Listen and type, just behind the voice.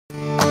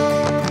Spellings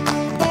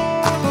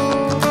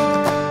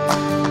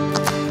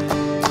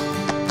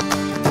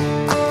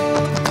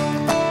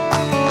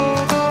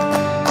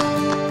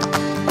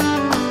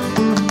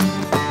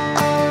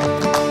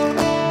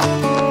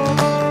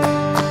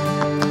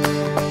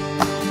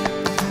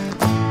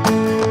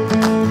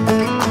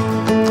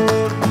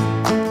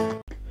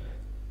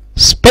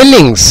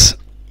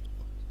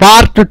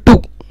Part 2.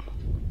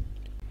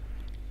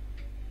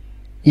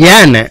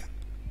 Yan,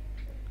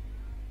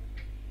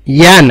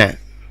 yan,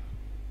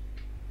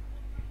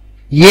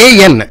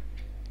 yan,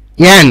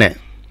 yan,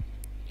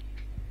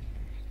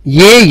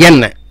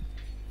 yan,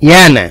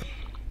 yan.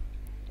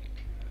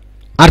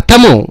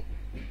 అర్థము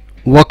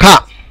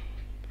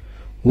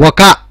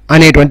ఒక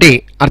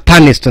అనేటువంటి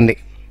అర్థాన్ని ఇస్తుంది.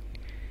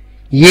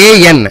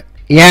 ఏఎన్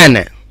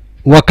యాన్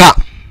ఒక.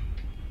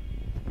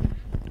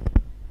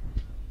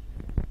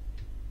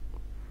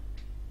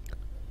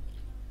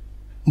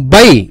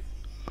 బై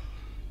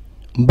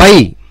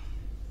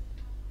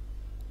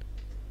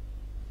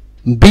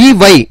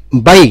బీవై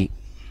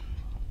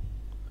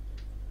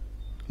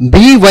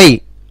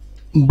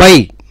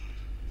బై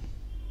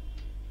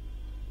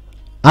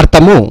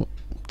అర్థము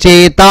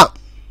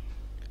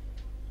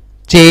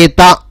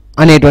చేత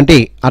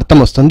అనేటువంటి అర్థం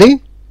వస్తుంది.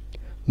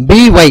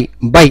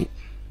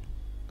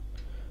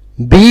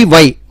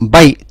 బీవై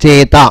బై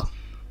చేత.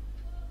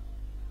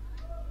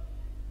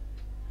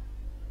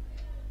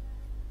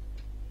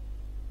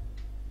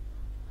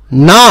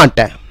 not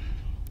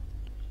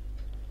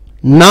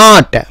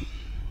not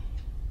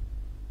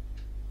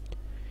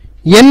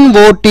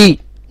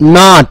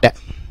not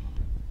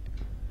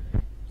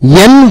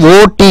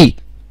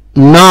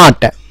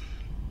not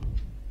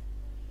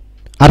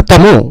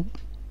అర్థము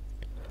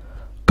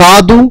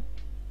కాదు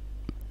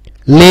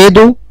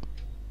లేదు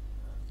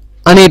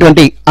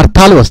అనేటువంటి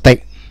అర్థాలు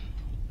వస్తాయి.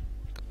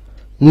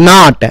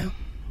 నాట్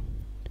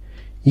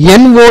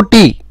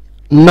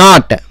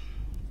నాట్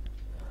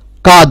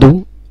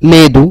కాదు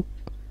లేదు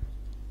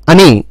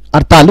అని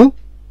అర్థాలు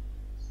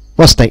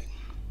వస్తాయి.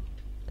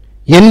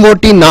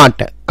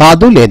 నాట్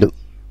కాదు లేదు.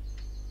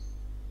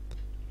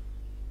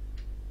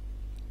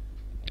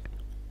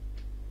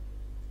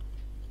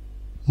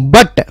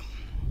 బట్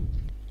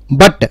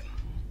బట్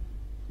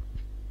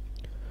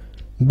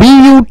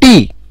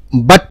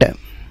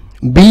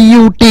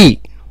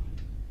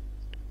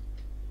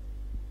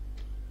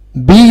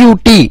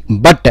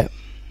బట్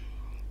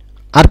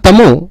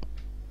అర్థము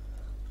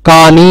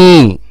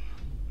కానీ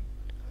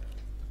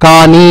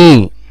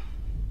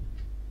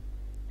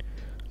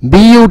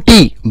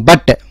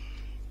బట్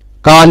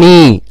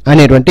కానీ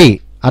అనేటువంటి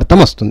అర్థం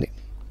వస్తుంది.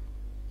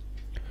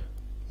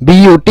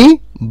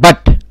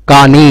 బట్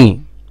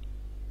కానీ.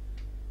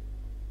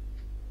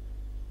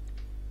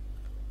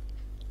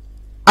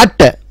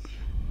 అట్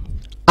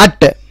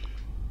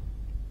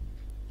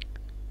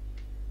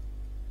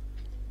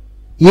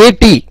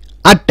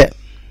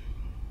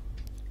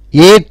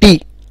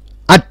ఏటి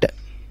అట్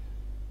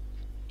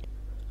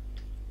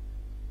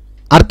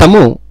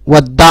అర్థము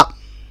వద్ద.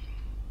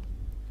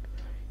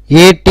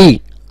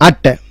 ఏటి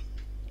అట్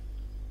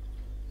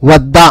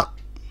వద్ద.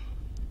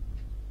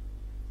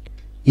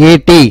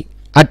 ఏటి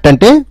అట్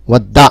అంటే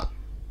వద్ద.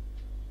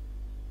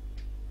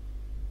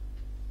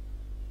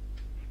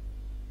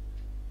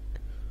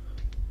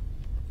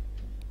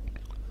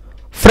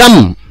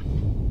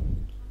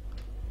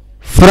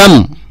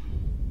 ఫ్రమ్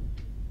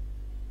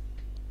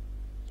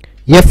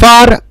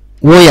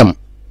FROM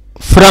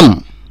ఫ్రమ్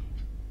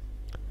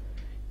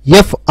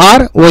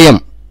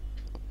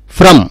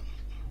ఫ్రమ్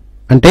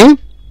అంటే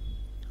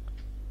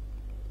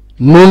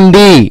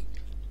నుండి.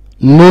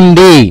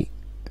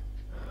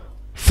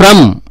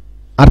 ఫ్రమ్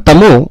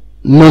అర్థము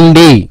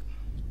నుండి.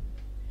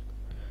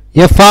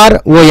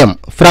 FROM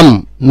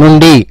ఫ్రమ్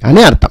నుండి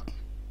అని అర్థం.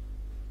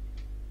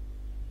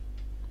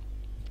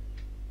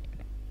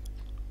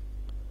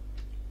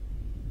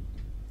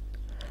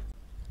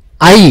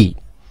 ఐ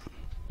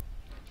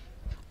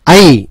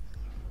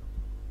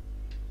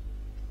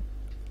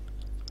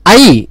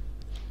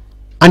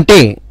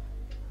అంటే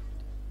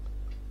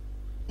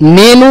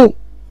నేను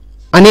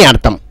అని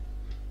అర్థం.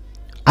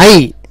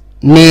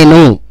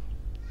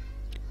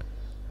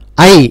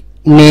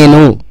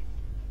 నేను.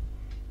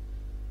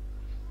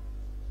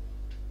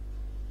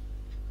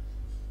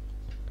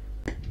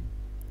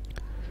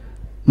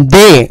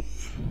 They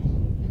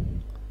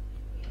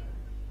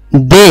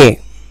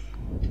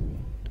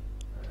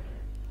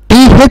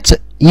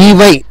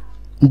THEY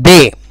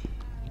they.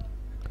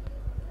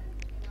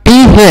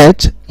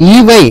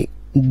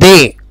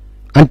 దే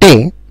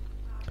అంటే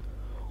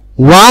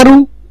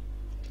వారు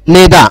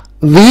లేదా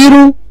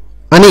వీరు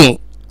అని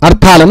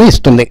అర్థాలను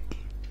ఇస్తుంది.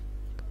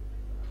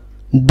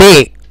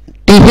 దే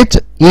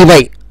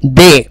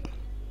దే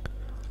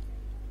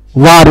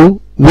వారు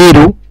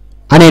వీరు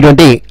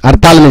అనేటువంటి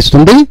అర్థాలను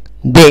ఇస్తుంది.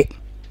 They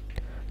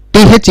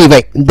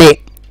they.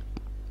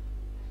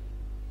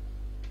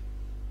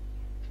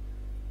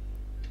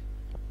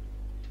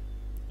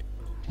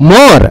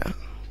 More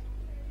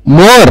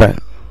MORE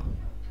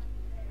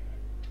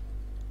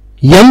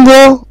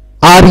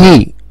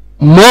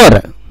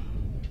more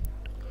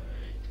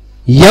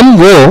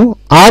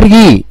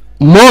MORE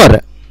more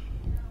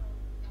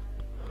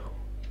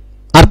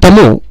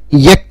అర్థము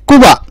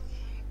ఎక్కువ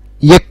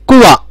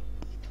ఎక్కువ.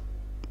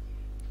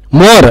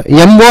 మోర్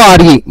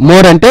MORE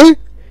మోర్ అంటే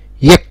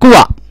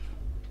ఎక్కువ.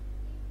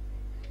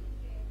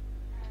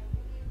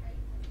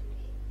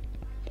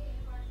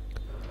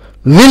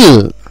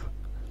 Will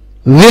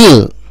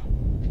will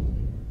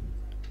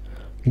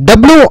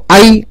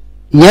WILL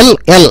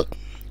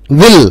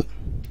will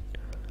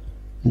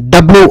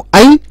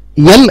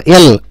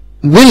WILL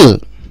will.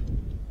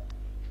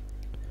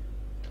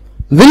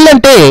 Will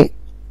అంటే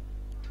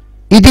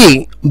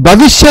ఇది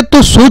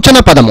భవిష్యత్తు సూచన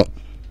పదము,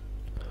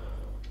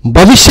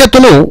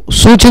 భవిష్యత్తును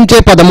సూచించే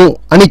పదము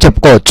అని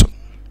చెప్పుకోవచ్చు.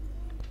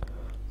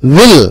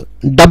 విల్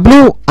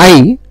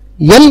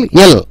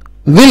WILL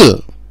విల్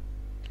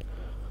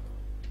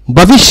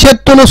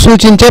భవిష్యత్తును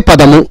సూచించే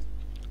పదము,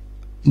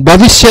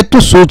 భవిష్యత్తు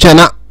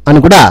సూచన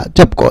అని కూడా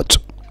చెప్పుకోవచ్చు.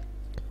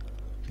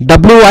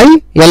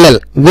 WILL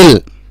will.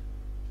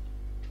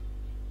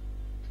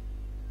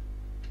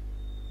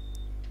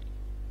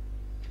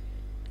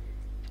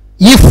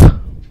 If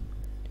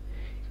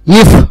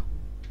if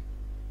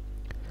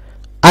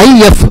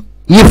IF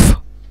if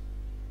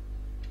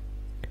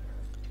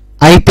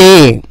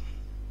అయితే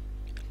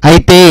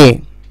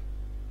అయితే.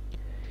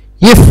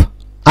 ఇఫ్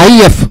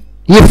IF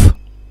ఇఫ్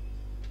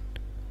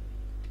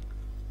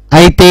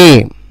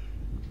అయితే.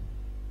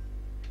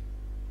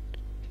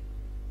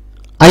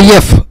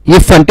 IF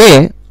ఇఫ్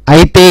అంటే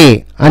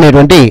అయితే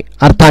అనేటువంటి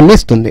అర్థాన్ని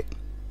ఇస్తుంది.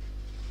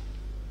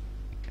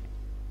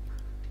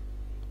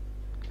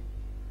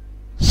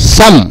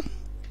 Some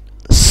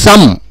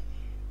some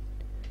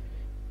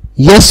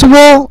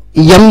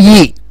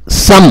SOME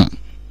some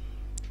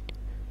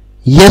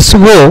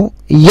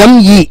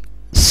SOME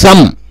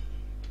some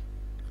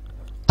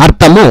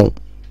అర్థము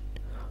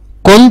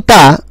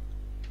కొంత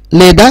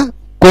లేదా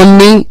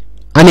కొన్ని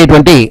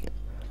అనేటువంటి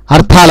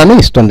అర్థాలను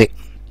ఇస్తుంది.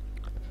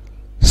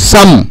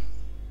 సమ్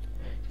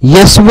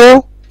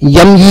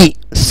SOME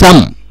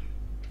సమ్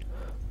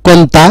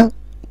కొంత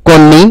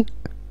కొన్ని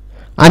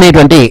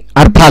అనేటువంటి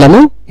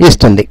అర్థాలను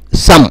ఇస్తుంది.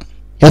 Some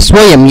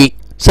SOME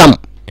some.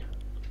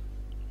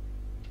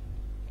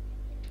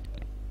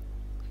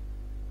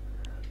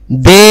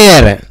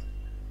 There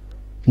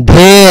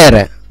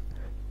there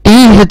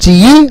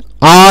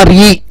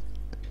THERE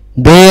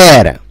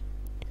there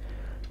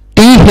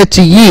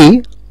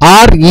THERE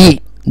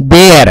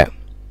there.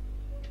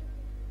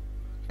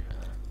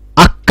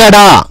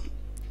 అక్కడ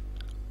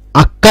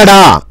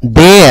అక్కడ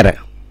దేర్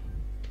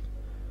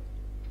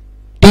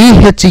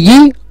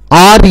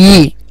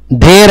THERE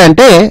దేర్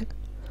అంటే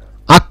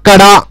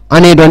అక్కడ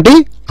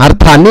అనేటువంటి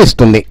అర్థాన్ని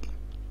ఇస్తుంది.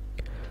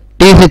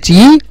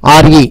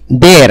 THERE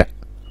దేర్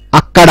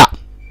అక్కడ.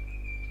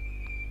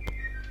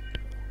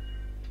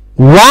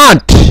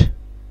 What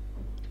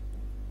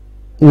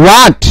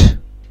what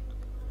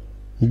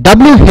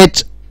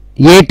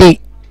WHAT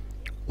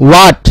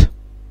what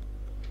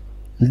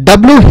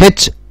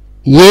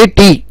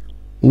WHAT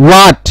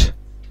what.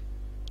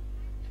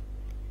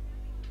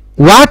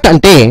 What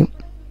అంటే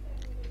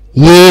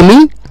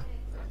ఏమి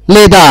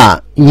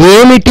లేదా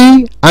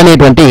ఏమిటి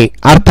అనేటువంటి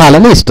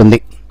అర్థాలను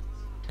ఇస్తుంది.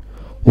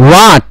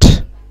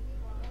 What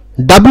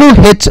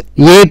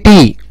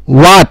WHAT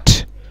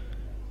what.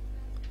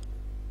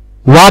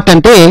 వాట్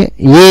అంటే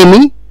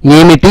ఏమి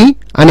ఏమిటి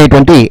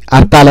అనేటువంటి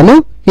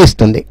అర్థాలను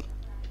ఇస్తుంది.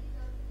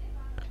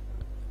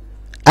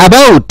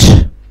 About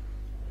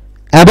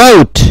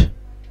about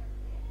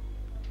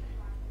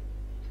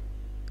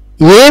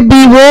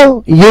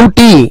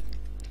ABOUT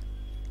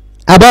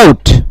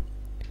about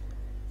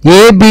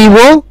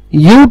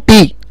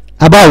ABOUT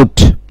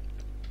about.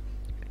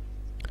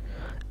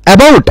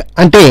 About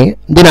అంటే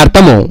దీని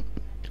అర్థము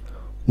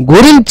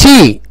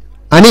గురించి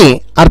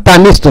అని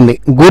అర్థాన్ని ఇస్తుంది.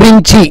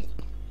 గురించి.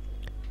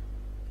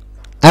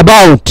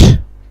 అబౌట్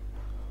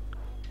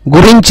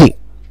గురించి.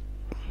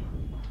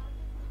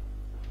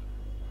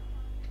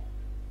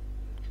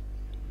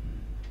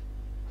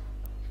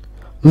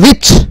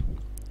 Which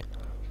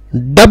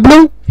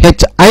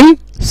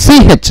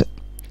WHICH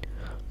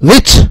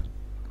which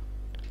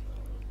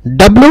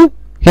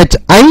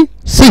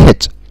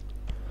WHICH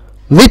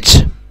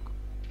which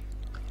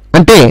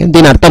అంటే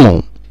దీని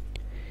అర్థము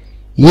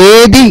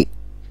ఏది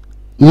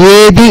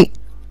ఏది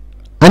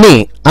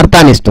అని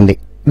అర్థాన్ని ఇస్తుంది.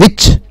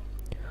 విచ్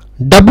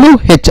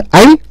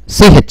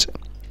WHICH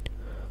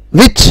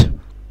విచ్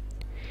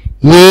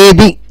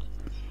ఏది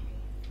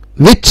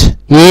విచ్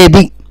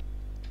ఏది.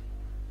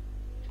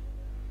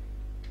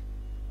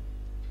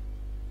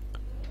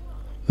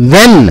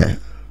 when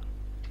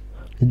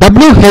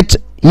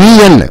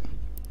WHEN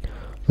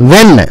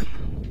when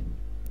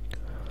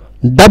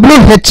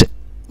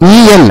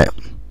WHEN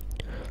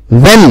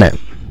when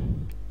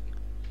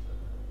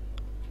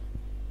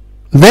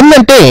when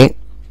అంటే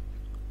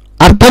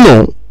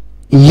అర్థము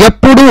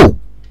ఎప్పుడు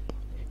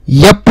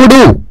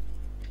ఎప్పుడు.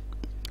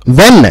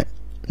 when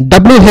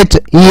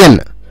WHEN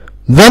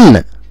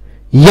when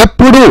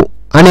ఎప్పుడు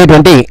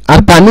అనేటువంటి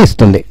అర్థాన్ని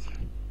ఇస్తుంది.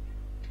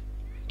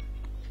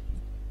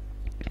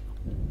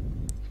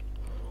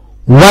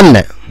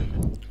 One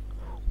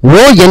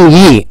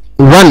ONE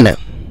one,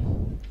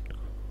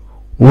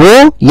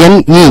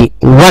 ONE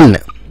one,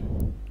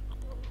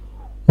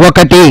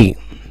 ఒకటి,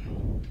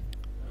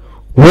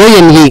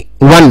 ONE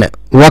వన్,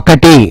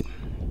 ఒకటి,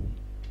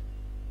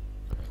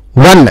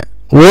 వన్,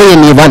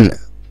 ONE వన్,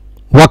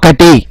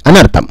 ఒకటి అని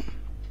అర్థం.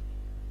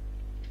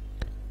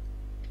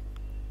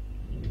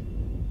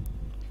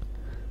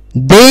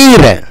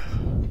 There,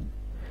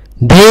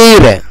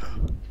 ధేర్,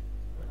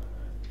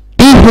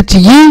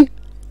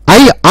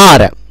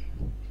 THEIR,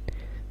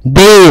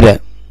 there,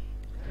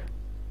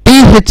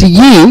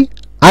 THEIR,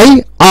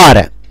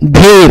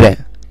 ధేర్.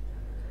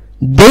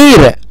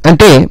 There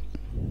అంటే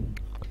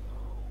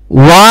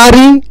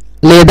వారి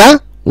లేదా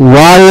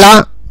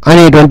వాళ్ళ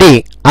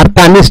అనేటువంటి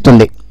అర్థాన్ని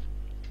ఇస్తుంది.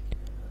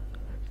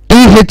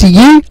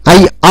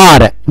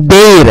 THEIR,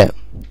 దేర్,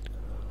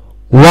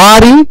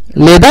 వారి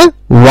లేదా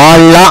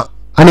వాళ్ళ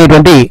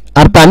అనేటువంటి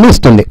అర్థాన్ని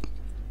ఇస్తుంది.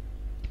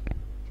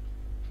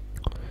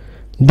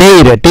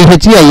 దేర్,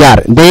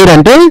 THEIR, దేర్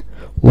అంటే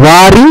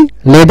వారి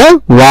లేదా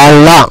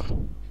వాళ్ళ.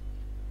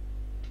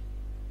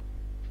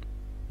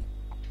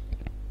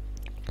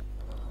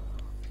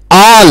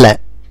 All,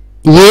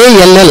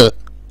 ALL,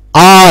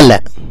 all,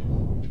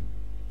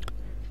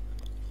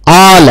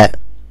 all,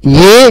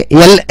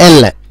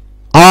 ALL,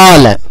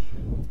 all.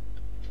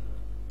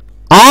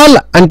 All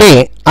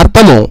అంటే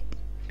అర్థము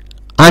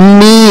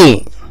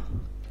అన్నీ,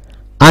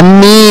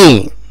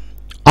 అన్నీ.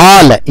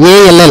 ఆల్,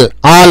 ALL,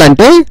 ఆల్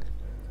అంటే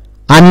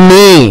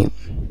అన్నీ.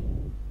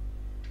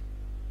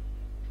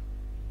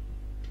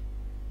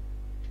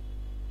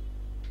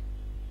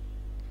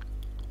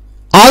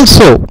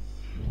 Also,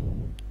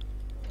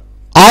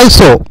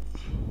 also,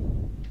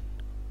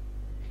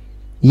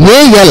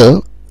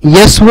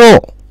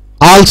 ALSO,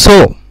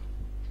 also,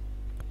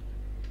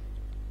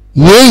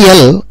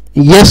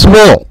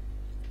 ALSO,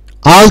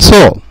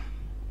 also.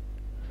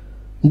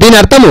 దీని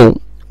అర్థము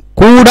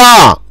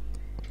కూడా,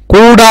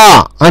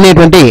 కూడా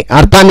అనేటువంటి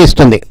అర్థాన్ని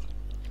ఇస్తుంది.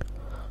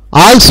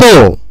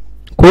 ఆల్సో,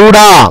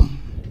 కూడా,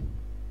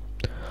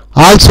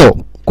 ఆల్సో,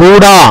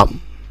 కూడా.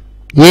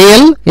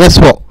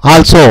 ALSO,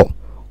 ఆల్సో,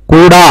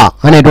 కూడా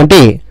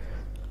అనేటువంటి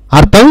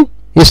అర్థం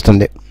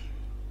ఇస్తుంది.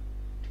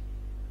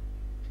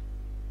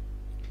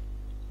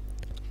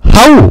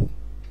 How,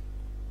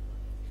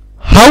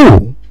 how,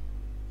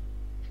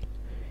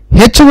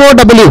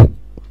 HOW,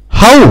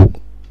 how,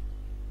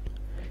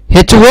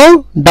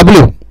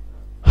 HOW,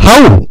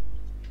 how,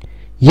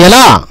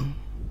 ఎలా,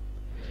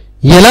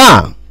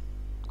 ఎలా.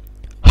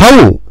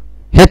 హౌ,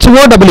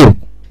 HOW,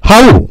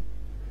 హౌ,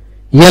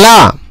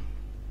 ఎలా.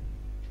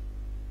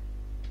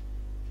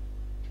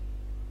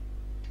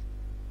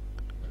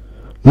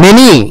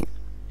 Many,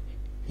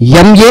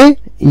 MANY,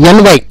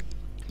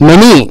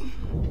 many,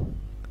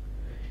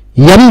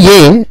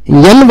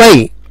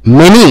 MANY,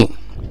 many,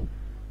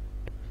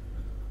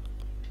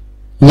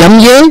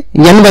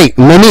 MANY,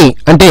 many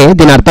అంటే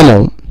దీని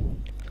అర్థము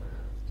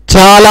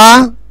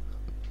చాలా,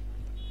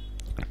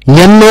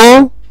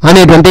 ఎన్నో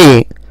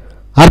అనేటువంటి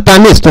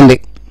అర్థాన్ని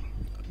ఇస్తుంది.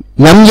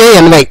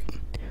 MANY,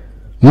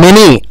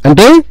 మెనీ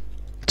అంటే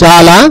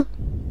చాలా,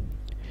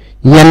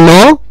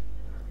 ఎన్నో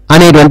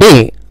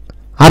అనేటువంటి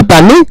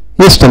అర్థాన్ని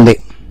ఇస్తుంది.